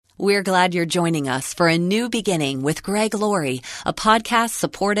We're glad you're joining us for A New Beginning with Greg Laurie, a podcast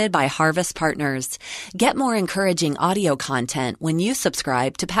supported by Harvest Partners. Get more encouraging audio content when you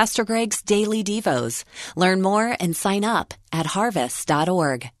subscribe to Pastor Greg's Daily Devos. Learn more and sign up at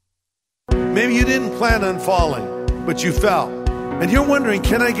harvest.org. Maybe you didn't plan on falling, but you fell. And you're wondering,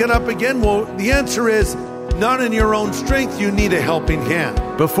 can I get up again? Well, the answer is, not in your own strength. You need a helping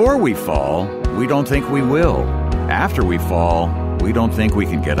hand. Before we fall, we don't think we will. After we fall, we don't think we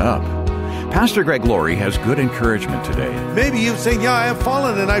can get up. Pastor Greg Laurie has good encouragement today. Maybe you're saying, I have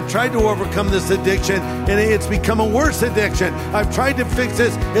fallen and I've tried to overcome this addiction and it's become a worse addiction. I've tried to fix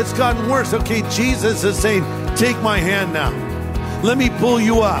this. It's gotten worse. Okay, Jesus is saying, take my hand now. Let me pull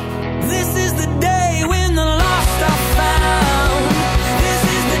you up. This is the day when the lost are found. This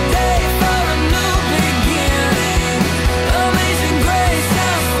is the day for a new beginning. Amazing grace,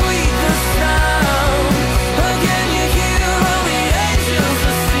 how sweet the sound. Again you hear all the angels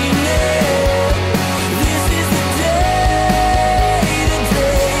are singing. This is the day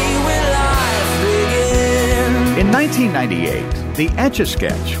when life begins. In 1998, the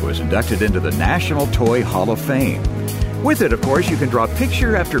Etch-a-Sketch was inducted into the National Toy Hall of Fame. With it, of course, you can draw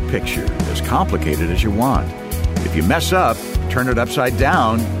picture after picture, as complicated as you want. If you mess up, turn it upside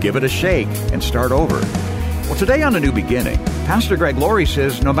down, give it a shake, and start over. Well, today on A New Beginning, Pastor Greg Laurie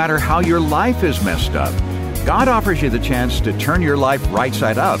says no matter how your life is messed up, God offers you the chance to turn your life right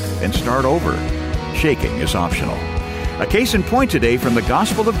side up and start over. Shaking is optional. A case in point today from the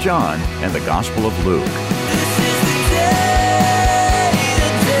Gospel of John and the Gospel of Luke. This is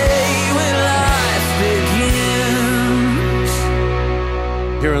the day when life begins.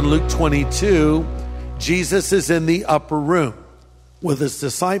 Here in Luke 22, Jesus is in the upper room with his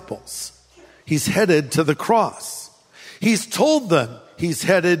disciples. He's headed to the cross. He's told them he's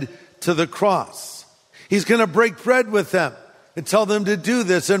headed to the cross. He's going to break bread with them and tell them to do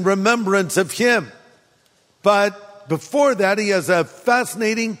this in remembrance of him. But before that, he has a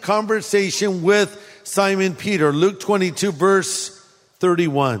fascinating conversation with Simon Peter. Luke 22, verse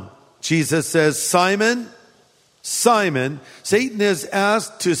 31. Jesus says, Simon, Simon, Satan is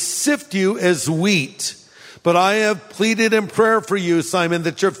asked to sift you as wheat. But I have pleaded in prayer for you, Simon,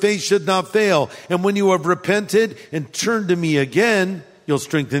 that your faith should not fail. And when you have repented and turned to me again, you'll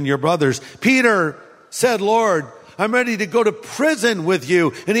strengthen your brothers. Peter said, Lord, I'm ready to go to prison with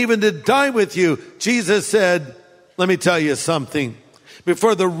you and even to die with you. Jesus said, let me tell you something.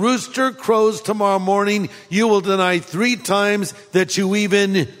 Before the rooster crows tomorrow morning, you will deny 3 times that you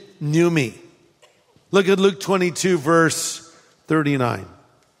even knew me. Look at Luke 22, verse 39.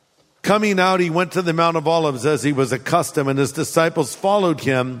 Coming out, he went to the Mount of Olives as he was accustomed, and his disciples followed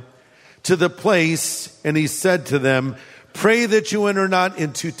him to the place, and he said to them, pray that you enter not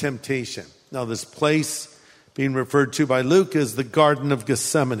into temptation. Now, this place being referred to by Luke is the Garden of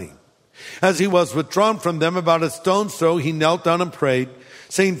Gethsemane. As he was withdrawn from them about a stone's throw, he knelt down and prayed,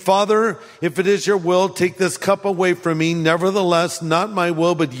 saying, Father, if it is your will, take this cup away from me. Nevertheless, not my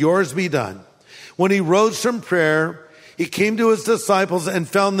will, but yours be done. When he rose from prayer, he came to his disciples and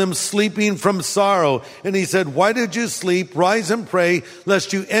found them sleeping from sorrow. And he said, why did you sleep? Rise and pray,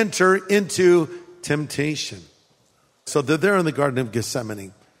 lest you enter into temptation. So they're there in the Garden of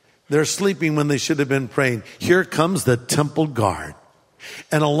Gethsemane. They're sleeping when they should have been praying. Here comes the temple guard.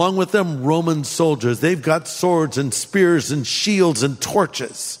 And along with them, Roman soldiers. They've got swords and spears and shields and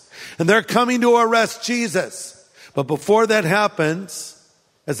torches. And they're coming to arrest Jesus. But before that happens,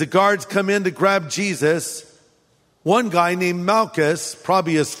 as the guards come in to grab Jesus, one guy named Malchus,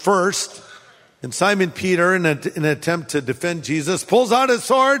 probably his first, and Simon Peter, in an attempt to defend Jesus, pulls out his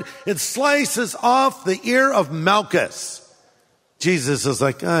sword and slices off the ear of Malchus. Jesus is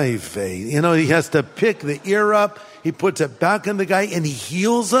like, ay vey. He has to pick the ear up. He puts it back in the guy and he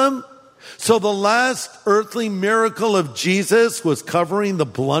heals him. So the last earthly miracle of Jesus was covering the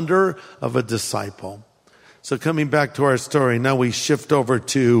blunder of a disciple. So coming back to our story, now we shift over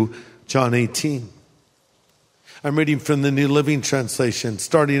to John 18. I'm reading from the New Living Translation,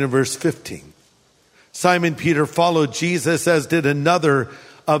 starting in verse 15. Simon Peter followed Jesus, as did another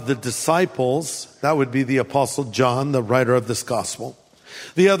of the disciples. That would be the Apostle John, the writer of this gospel.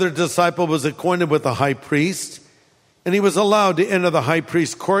 The other disciple was acquainted with the high priest, and he was allowed to enter the high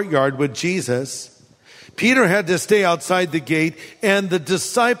priest's courtyard with Jesus. Peter had to stay outside the gate, and the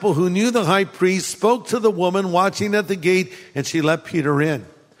disciple who knew the high priest spoke to the woman watching at the gate, and she let Peter in.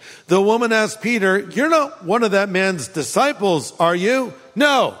 The woman asked Peter, you're not one of that man's disciples, are you?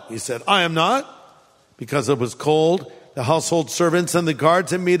 No, he said, I am not. Because it was cold, the household servants and the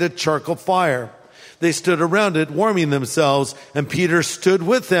guards had made a charcoal fire. They stood around it, warming themselves, and Peter stood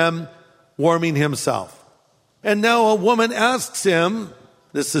with them, warming himself. And now a woman asks him,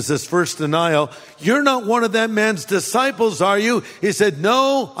 This is his first denial. You're not one of that man's disciples, are you? He said,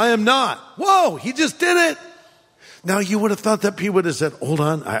 no, I am not. Whoa, he just did it. Now you would have thought that Peter would have said, hold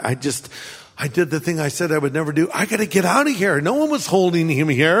on, I did the thing I said I would never do. I got to get out of here. No one was holding him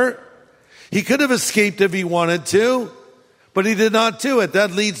here. He could have escaped if he wanted to, but he did not do it.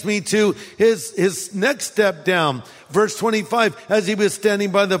 That leads me to his next step down. Verse 25, as he was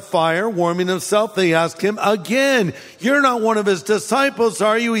standing by the fire, warming himself, they asked him again, you're not one of his disciples,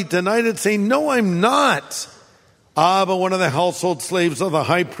 are you? He denied it, saying, no, I'm not. But one of the household slaves of the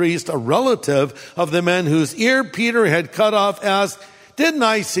high priest, a relative of the man whose ear Peter had cut off, asked, didn't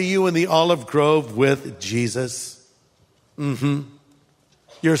I see you in the olive grove with Jesus?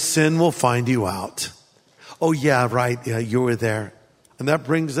 Your sin will find you out. Oh, yeah, right. Yeah, you were there. And that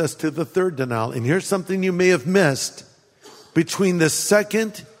brings us to the third denial. And here's something you may have missed. Between the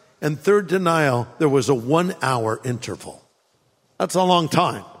second and third denial, there was a 1 hour interval. That's a long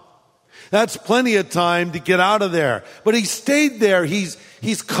time. That's plenty of time to get out of there. But he stayed there.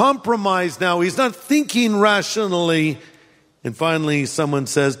 He's compromised now. He's not thinking rationally. And finally, someone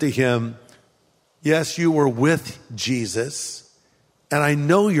says to him, yes, you were with Jesus. And I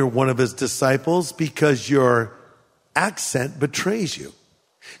know you're one of his disciples because your accent betrays you.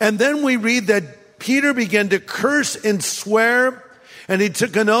 And then we read that Peter began to curse and swear, and he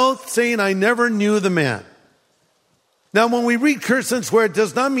took an oath saying, I never knew the man. Now, when we read curse and swear, it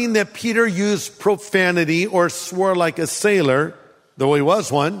does not mean that Peter used profanity or swore like a sailor, though he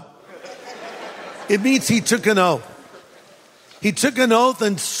was one. It means he took an oath. He took an oath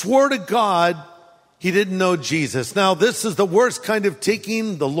and swore to God he didn't know Jesus. Now, this is the worst kind of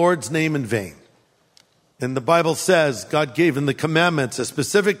taking the Lord's name in vain. And the Bible says, God gave in the commandments, a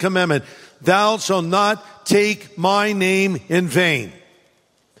specific commandment, thou shalt not take my name in vain.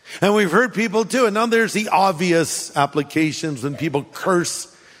 And we've heard people do it. Now there's the obvious applications when people curse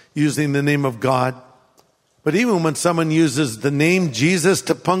using the name of God. But even when someone uses the name Jesus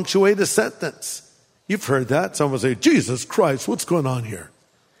to punctuate a sentence, you've heard that. Someone will say, Jesus Christ, what's going on here?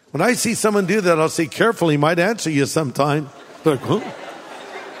 When I see someone do that, I'll say, careful, he might answer you sometime. Like, huh?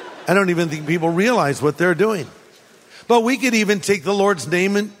 I don't even think people realize what they're doing. But we could even take the Lord's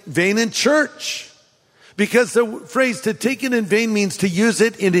name in vain in church. Because the phrase to take it in vain means to use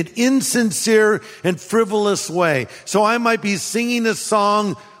it in an insincere and frivolous way. So I might be singing a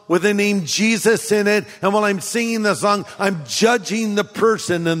song with the name Jesus in it. And while I'm singing the song, I'm judging the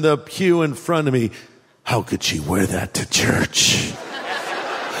person in the pew in front of me. How could she wear that to church?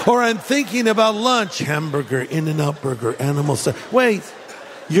 Or I'm thinking about lunch, hamburger, In-N-Out burger, animal stuff. Wait,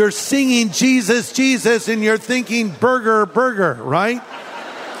 you're singing Jesus, Jesus, and you're thinking burger, burger, right?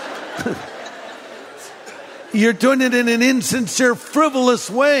 You're doing it in an insincere,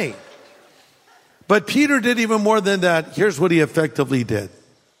 frivolous way. But Peter did even more than that. Here's what he effectively did.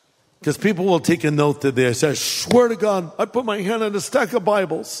 Because people will take a note to this. I swear to God, I put my hand on a stack of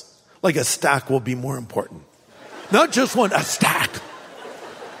Bibles. Like a stack will be more important. Not just one, a stack.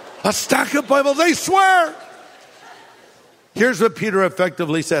 A stack of Bibles, I swear. Here's what Peter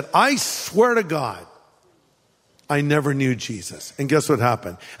effectively said. I swear to God, I never knew Jesus. And guess what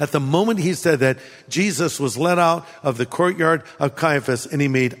happened? At the moment he said that, Jesus was let out of the courtyard of Caiaphas and he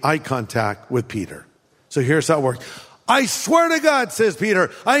made eye contact with Peter. So here's how it works. I swear to God, says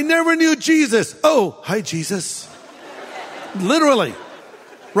Peter, I never knew Jesus. Oh, hi, Jesus. Literally.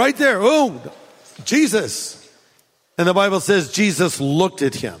 Right there. Oh, Jesus. And the Bible says Jesus looked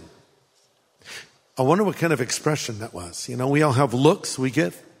at him. I wonder what kind of expression that was. You know, we all have looks we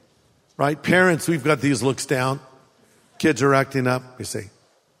get, right? Parents, we've got these looks down. Kids are acting up. We say,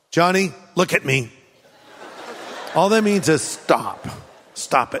 Johnny, look at me. All that means is stop.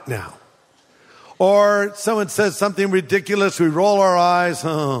 Stop it now. Or someone says something ridiculous. We roll our eyes.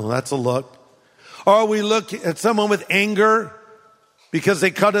 Oh, that's a look. Or we look at someone with anger because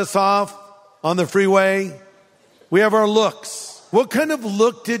they cut us off on the freeway. We have our looks. What kind of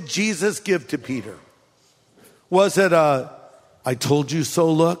look did Jesus give to Peter? Was it a, I told you so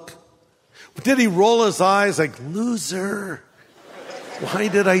look? Did he roll his eyes like, loser? Why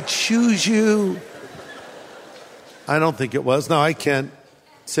did I choose you? I don't think it was. Now, I can't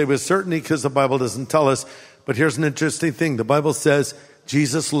say with certainty because the Bible doesn't tell us. But here's an interesting thing. The Bible says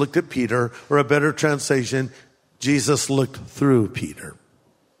Jesus looked at Peter, or a better translation, Jesus looked through Peter. Have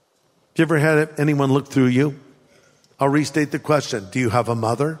you ever had anyone look through you? I'll restate the question. Do you have a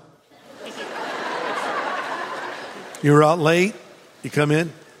mother? You're out late. You come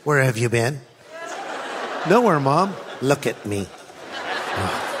in. Where have you been? Nowhere, Mom. Look at me.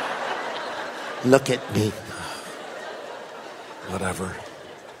 Oh. Look at me. Whatever.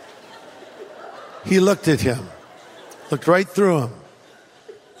 He looked at him. Looked right through him.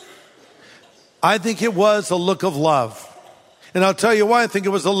 I think it was a look of love. And I'll tell you why I think it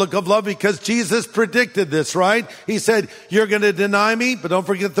was a look of love, because Jesus predicted this, right? He said, you're going to deny me, but don't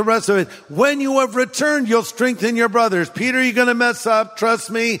forget the rest of it. When you have returned, you'll strengthen your brothers. Peter, you're going to mess up.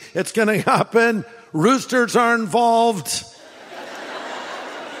 Trust me, it's going to happen. Roosters are involved.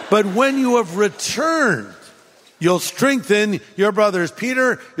 But when you have returned, you'll strengthen your brothers.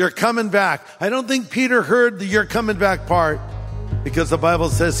 Peter, you're coming back. I don't think Peter heard the you're coming back part, because the Bible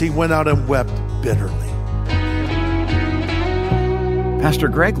says he went out and wept bitterly. Pastor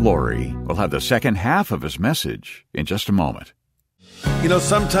Greg Laurie will have the second half of his message in just a moment. You know,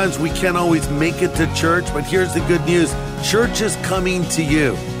 sometimes we can't always make it to church, but here's the good news. Church is coming to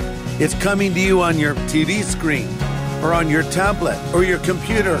you. It's coming to you on your TV screen, or on your tablet, or your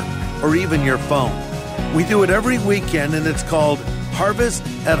computer, or even your phone. We do it every weekend, and it's called Harvest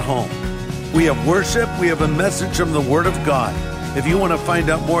at Home. We have worship. We have a message from the Word of God. If you want to find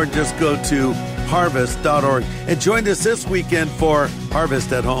out more, just go to harvest.org. And join us this weekend for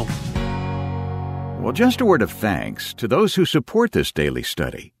Harvest at Home. Well, just a word of thanks to those who support this daily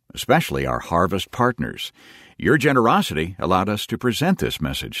study, especially our Harvest partners. Your generosity allowed us to present this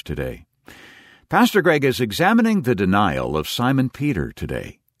message today. Pastor Greg is examining the denial of Simon Peter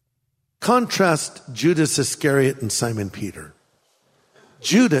today. Contrast Judas Iscariot and Simon Peter.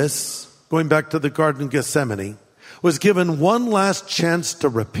 Judas, going back to the Garden of Gethsemane, was given one last chance to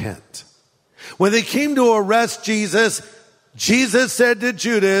repent. When they came to arrest Jesus, Jesus said to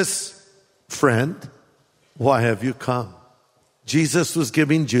Judas, friend, why have you come? Jesus was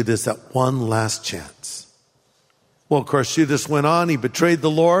giving Judas that one last chance. Well, of course, Judas went on. He betrayed the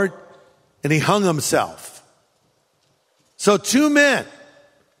Lord and he hung himself. So 2 men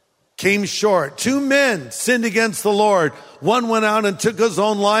came short. 2 men sinned against the Lord. One went out and took his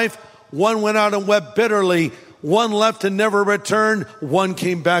own life. One went out and wept bitterly. One left and never returned. One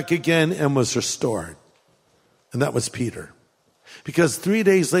came back again and was restored. And that was Peter. Because 3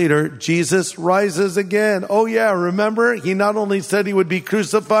 days later, Jesus rises again. Oh yeah, remember? He not only said he would be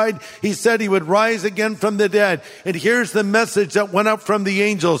crucified, he said he would rise again from the dead. And here's the message that went up from the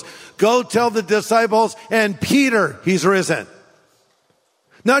angels. Go tell the disciples and Peter, he's risen.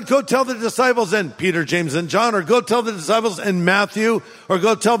 Not go tell the disciples and Peter, James, and John, or go tell the disciples and Matthew, or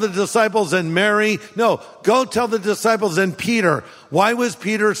go tell the disciples and Mary. No, go tell the disciples and Peter. Why was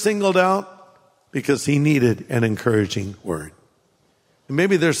Peter singled out? Because he needed an encouraging word. And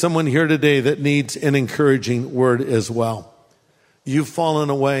maybe there's someone here today that needs an encouraging word as well. You've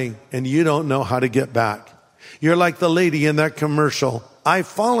fallen away and you don't know how to get back. You're like the lady in that commercial. I've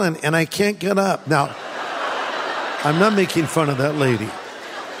fallen and I can't get up. Now, I'm not making fun of that lady.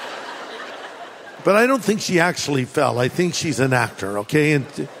 But I don't think she actually fell. I think she's an actor, okay?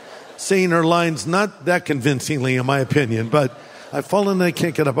 And saying her lines not that convincingly, in my opinion. But I've fallen and I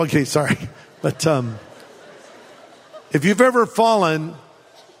can't get up. Okay, sorry. But if you've ever fallen,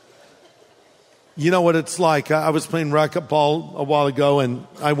 you know what it's like. I was playing racquetball a while ago, and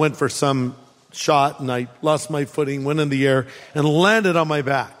I went for some shot, and I lost my footing, went in the air, and landed on my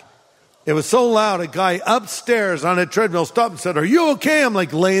back. It was so loud, a guy upstairs on a treadmill stopped and said, are you okay? I'm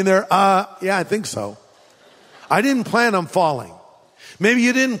like laying there. Yeah, I think so. I didn't plan on falling. Maybe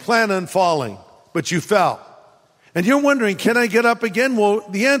you didn't plan on falling, but you fell. And you're wondering, can I get up again? Well,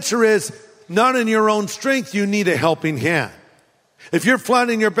 the answer is not in your own strength. You need a helping hand. If you're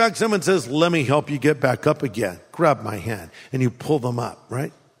flat on your back, someone says, let me help you get back up again. Grab my hand and you pull them up,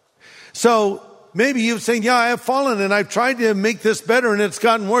 right? So maybe you're saying, yeah, I have fallen and I've tried to make this better and it's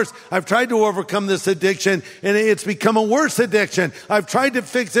gotten worse. I've tried to overcome this addiction and it's become a worse addiction. I've tried to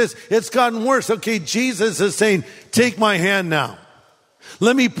fix this. It's gotten worse. Okay, Jesus is saying, take my hand now.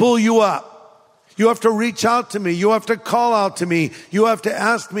 Let me pull you up. You have to reach out to me. You have to call out to me. You have to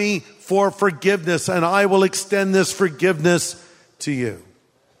ask me for forgiveness and I will extend this forgiveness to you.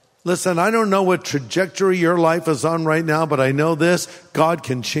 Listen, I don't know what trajectory your life is on right now, but I know this, God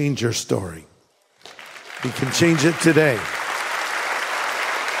can change your story. He can change it today.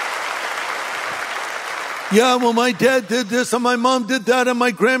 Yeah, well, my dad did this and my mom did that and my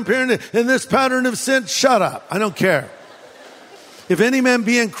grandparent and this pattern of sin. Shut up. I don't care. If any man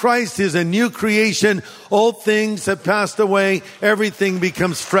be in Christ, he is a new creation. Old things have passed away. Everything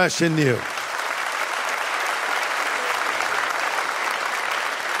becomes fresh and new.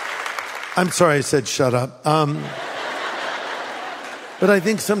 I'm sorry I said shut up. But I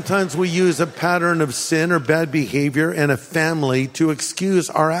think sometimes we use a pattern of sin or bad behavior in a family to excuse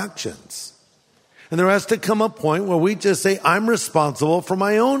our actions. And there has to come a point where we just say, I'm responsible for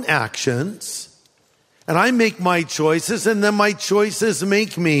my own actions. And I make my choices, and then my choices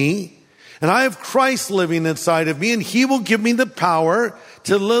make me. And I have Christ living inside of me, and He will give me the power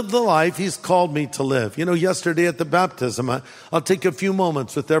to live the life He's called me to live. You know, yesterday at the baptism, I'll take a few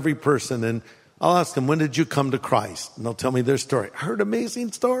moments with every person and I'll ask them, when did you come to Christ? And they'll tell me their story. I heard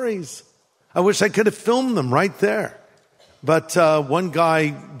amazing stories. I wish I could have filmed them right there. But one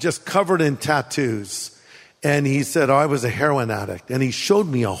guy just covered in tattoos. And he said, I was a heroin addict. And he showed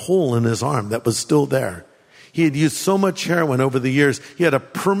me a hole in his arm that was still there. He had used so much heroin over the years. He had a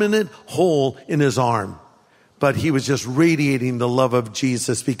permanent hole in his arm. But he was just radiating the love of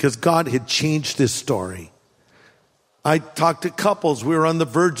Jesus because God had changed his story. I talked to couples. We were on the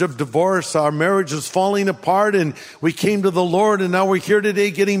verge of divorce. Our marriage was falling apart and we came to the Lord and now we're here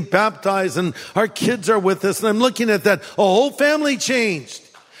today getting baptized and our kids are with us. And I'm looking at that. A whole family changed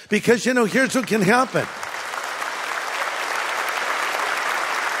because, you know, here's what can happen.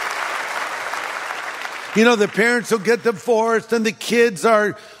 You know, the parents will get divorced and the kids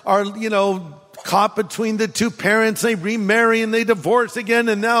are, you know, caught between the two parents. They remarry and they divorce again.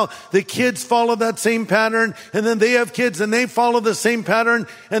 And now the kids follow that same pattern. And then they have kids and they follow the same pattern.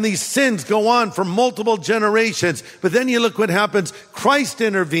 And these sins go on for multiple generations. But then you look what happens. Christ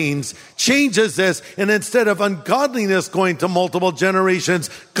intervenes, changes this. And instead of ungodliness going to multiple generations,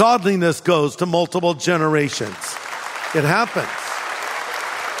 godliness goes to multiple generations. It happens.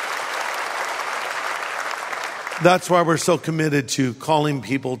 That's why we're so committed to calling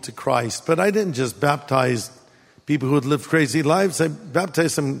people to Christ. But I didn't just baptize people who had lived crazy lives. I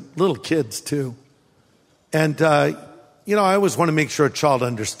baptized some little kids too. And, you know, I always want to make sure a child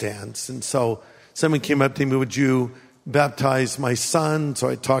understands. And so someone came up to me, would you baptize my son? So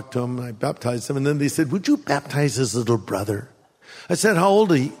I talked to him and I baptized him. And then they said, would you baptize his little brother? I said, how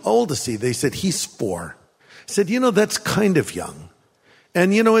old is he? They said, he's 4. I said, you know, that's kind of young.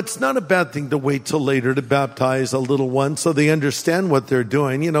 And, you know, it's not a bad thing to wait till later to baptize a little one so they understand what they're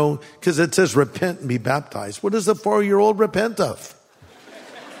doing, you know, because it says repent and be baptized. What does a 4-year-old repent of?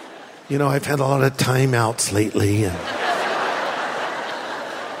 You know, I've had a lot of timeouts lately. And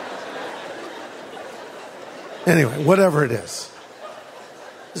anyway, whatever it is.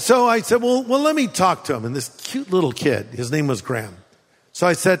 So I said, well, let me talk to him. And this cute little kid, his name was Graham. So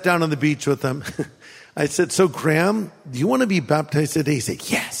I sat down on the beach with him. I said, so Graham, do you want to be baptized today? He said,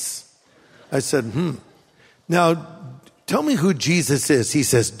 yes. I said, Now, tell me who Jesus is. He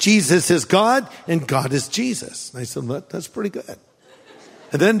says, Jesus is God and God is Jesus. And I said, well, that's pretty good.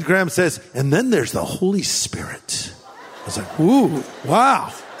 And then Graham says, and then there's the Holy Spirit. I was like, ooh,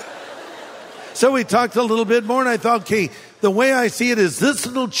 wow. So we talked a little bit more and I thought, okay, the way I see it is this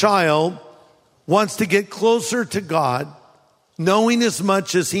little child wants to get closer to God, knowing as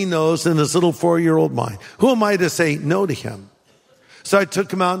much as he knows in his little 4-year-old mind. Who am I to say no to him? So I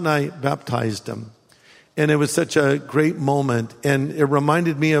took him out and I baptized him. And it was such a great moment. And it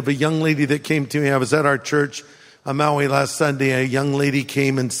reminded me of a young lady that came to me. I was at our church on Maui last Sunday. A young lady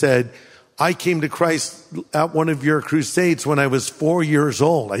came and said, I came to Christ at one of your crusades when I was 4 years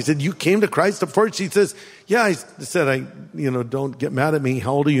old. I said, you came to Christ at 4? She says, yeah. I said, don't get mad at me.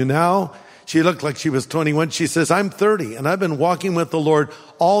 How old are you now? She looked like she was 21. She says, I'm 30 and I've been walking with the Lord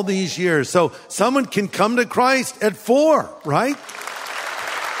all these years. So someone can come to Christ at 4, right?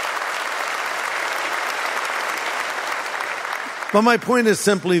 But my point is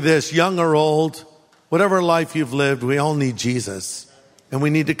simply this, young or old, whatever life you've lived, we all need Jesus and we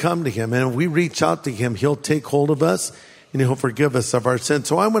need to come to him. And if we reach out to him, he'll take hold of us and he'll forgive us of our sins.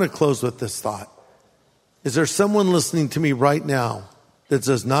 So I'm going to close with this thought. Is there someone listening to me right now that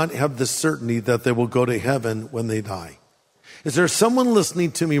does not have the certainty that they will go to heaven when they die? Is there someone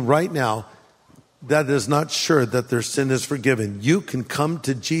listening to me right now that is not sure that their sin is forgiven? You can come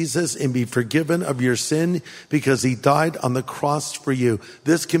to Jesus and be forgiven of your sin because he died on the cross for you.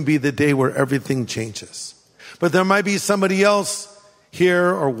 This can be the day where everything changes. But there might be somebody else here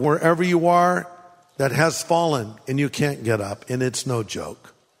or wherever you are that has fallen and you can't get up, and it's no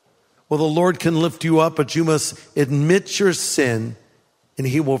joke. Well, the Lord can lift you up, but you must admit your sin and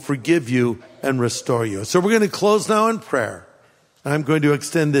he will forgive you and restore you. So we're going to close now in prayer. I'm going to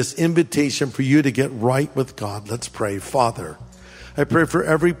extend this invitation for you to get right with God. Let's pray. Father, I pray for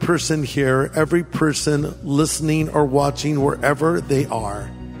every person here, every person listening or watching wherever they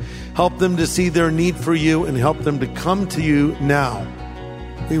are. Help them to see their need for you and help them to come to you now.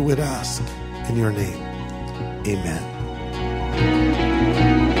 We would ask in your name. Amen.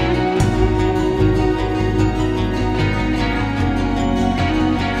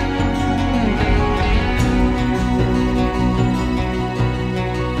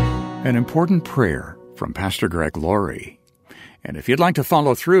 An important prayer from Pastor Greg Laurie. And if you'd like to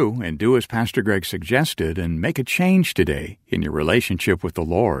follow through and do as Pastor Greg suggested and make a change today in your relationship with the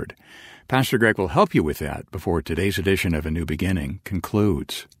Lord, Pastor Greg will help you with that before today's edition of A New Beginning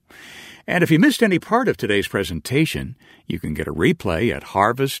concludes. And if you missed any part of today's presentation, you can get a replay at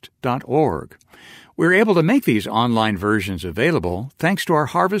harvest.org. We're able to make these online versions available thanks to our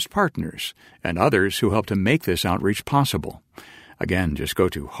Harvest partners and others who help to make this outreach possible. Again, just go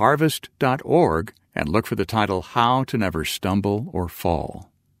to harvest.org and look for the title, How to Never Stumble or Fall.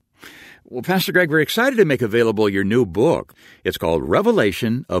 Well, Pastor Greg, we're excited to make available your new book. It's called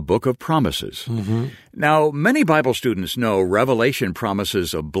Revelation, a Book of Promises. Now, many Bible students know Revelation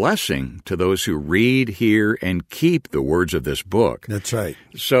promises a blessing to those who read, hear, and keep the words of this book. That's right.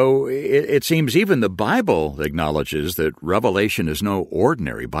 So it seems even the Bible acknowledges that Revelation is no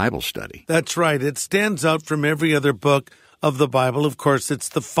ordinary Bible study. That's right. It stands out from every other book of the Bible. Of course, it's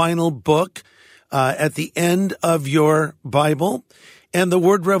the final book at the end of your Bible. And the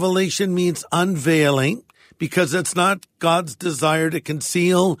word revelation means unveiling, because it's not God's desire to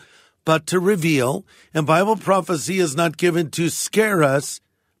conceal, but to reveal. And Bible prophecy is not given to scare us,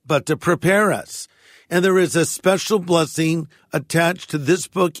 but to prepare us. And there is a special blessing attached to this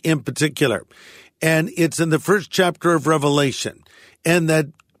book in particular. And it's in the first chapter of Revelation. And that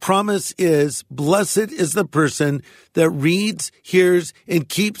promise is, blessed is the person that reads, hears, and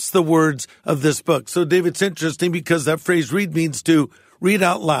keeps the words of this book. So, Dave, it's interesting because that phrase read means to read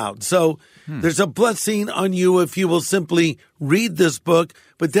out loud. So there's a blessing on you if you will simply read this book,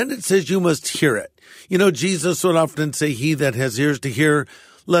 but then it says you must hear it. You know, Jesus would often say, he that has ears to hear,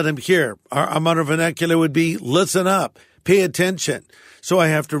 let him hear. Our modern vernacular would be, listen up, pay attention. So I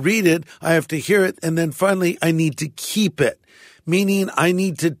have to read it, I have to hear it, and then finally I need to keep it. Meaning I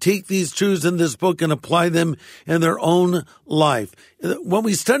need to take these truths in this book and apply them in their own life. When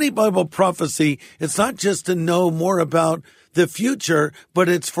we study Bible prophecy, it's not just to know more about the future, but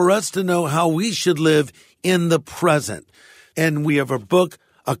it's for us to know how we should live in the present. And we have a book,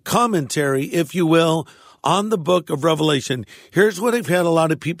 a commentary, if you will, on the book of Revelation. Here's what I've had a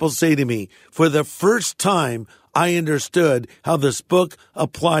lot of people say to me. For the first time, I understood how this book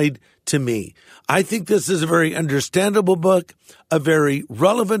applied to me. I think this is a very understandable book, a very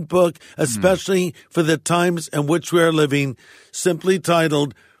relevant book, especially for the times in which we are living, simply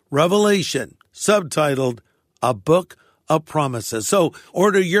titled Revelation, subtitled A Book of Promises. So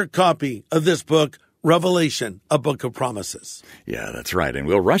order your copy of this book, Revelation, a Book of Promises. Yeah, that's right. And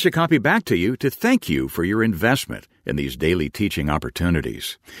we'll rush a copy back to you to thank you for your investment in these daily teaching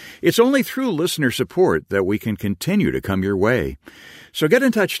opportunities. It's only through listener support that we can continue to come your way. So get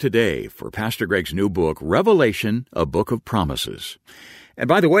in touch today for Pastor Greg's new book, Revelation, a Book of Promises. And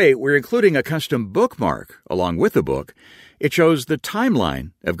by the way, we're including a custom bookmark along with the book. It shows the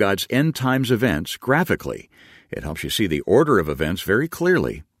timeline of God's end times events graphically. It helps you see the order of events very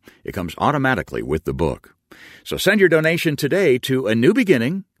clearly. It comes automatically with the book. So send your donation today to A New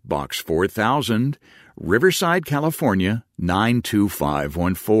Beginning, Box 4000, Riverside, California,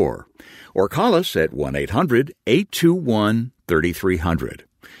 92514. Or call us at 1-800-821-3300.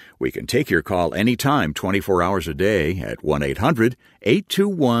 We can take your call anytime, 24 hours a day at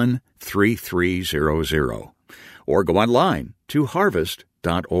 1-800-821-3300. Or go online to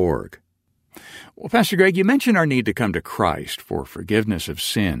harvest.org. Well, Pastor Greg, you mentioned our need to come to Christ for forgiveness of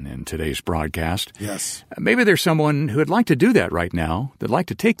sin in today's broadcast. Yes. Maybe there's someone who would like to do that right now, that'd like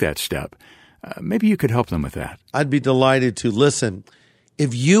to take that step. Maybe you could help them with that. I'd be delighted to. Listen,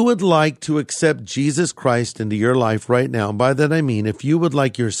 if you would like to accept Jesus Christ into your life right now, and by that I mean if you would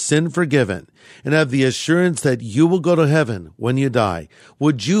like your sin forgiven and have the assurance that you will go to heaven when you die,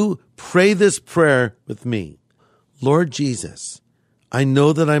 would you pray this prayer with me? Lord Jesus, I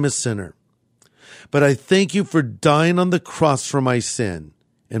know that I'm a sinner, but I thank you for dying on the cross for my sin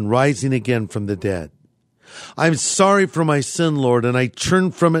and rising again from the dead. I'm sorry for my sin, Lord, and I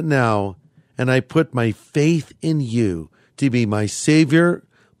turn from it now, and I put my faith in you to be my Savior,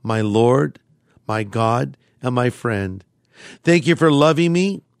 my Lord, my God, and my friend. Thank you for loving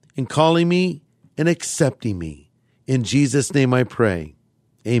me and calling me and accepting me. In Jesus' name I pray.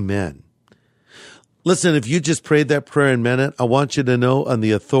 Amen. Listen, if you just prayed that prayer and meant it, I want you to know on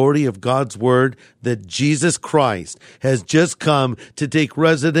the authority of God's word that Jesus Christ has just come to take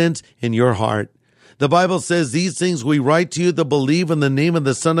residence in your heart. The Bible says these things we write to you that believe in the name of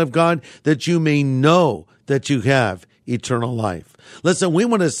the Son of God, that you may know that you have eternal life. Listen, we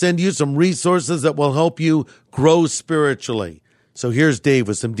want to send you some resources that will help you grow spiritually. So here's Dave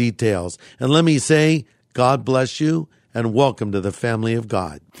with some details. And let me say, God bless you and welcome to the family of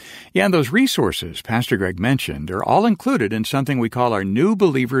God. Yeah, and those resources Pastor Greg mentioned are all included in something we call our New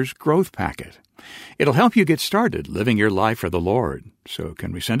Believers Growth Packet. It'll help you get started living your life for the Lord. So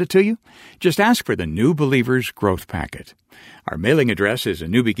can we send it to you? Just ask for the New Believers Growth Packet. Our mailing address is A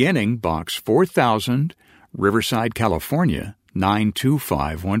New Beginning, Box 4000, Riverside, California,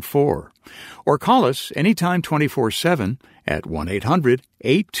 92514. Or call us anytime 24/7 at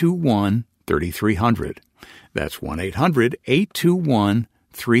 1-800-821-3300. That's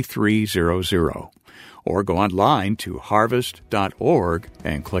 1-800-821-3300. Or go online to harvest.org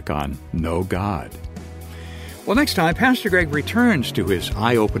and click on Know God. Well, next time, Pastor Greg returns to his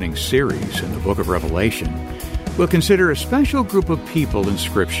eye-opening series in the book of Revelation. We'll consider a special group of people in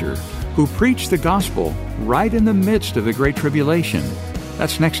Scripture who preach the gospel right in the midst of the Great Tribulation.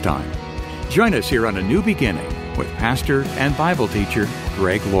 That's next time. Join us here on A New Beginning with pastor and Bible teacher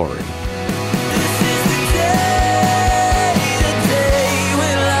Greg Laurie.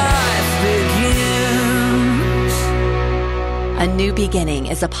 A New Beginning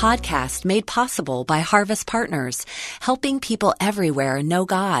is a podcast made possible by Harvest Partners, helping people everywhere know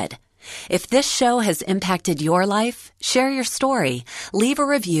God. If this show has impacted your life, share your story, leave a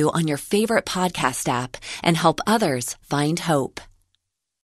review on your favorite podcast app, and help others find hope.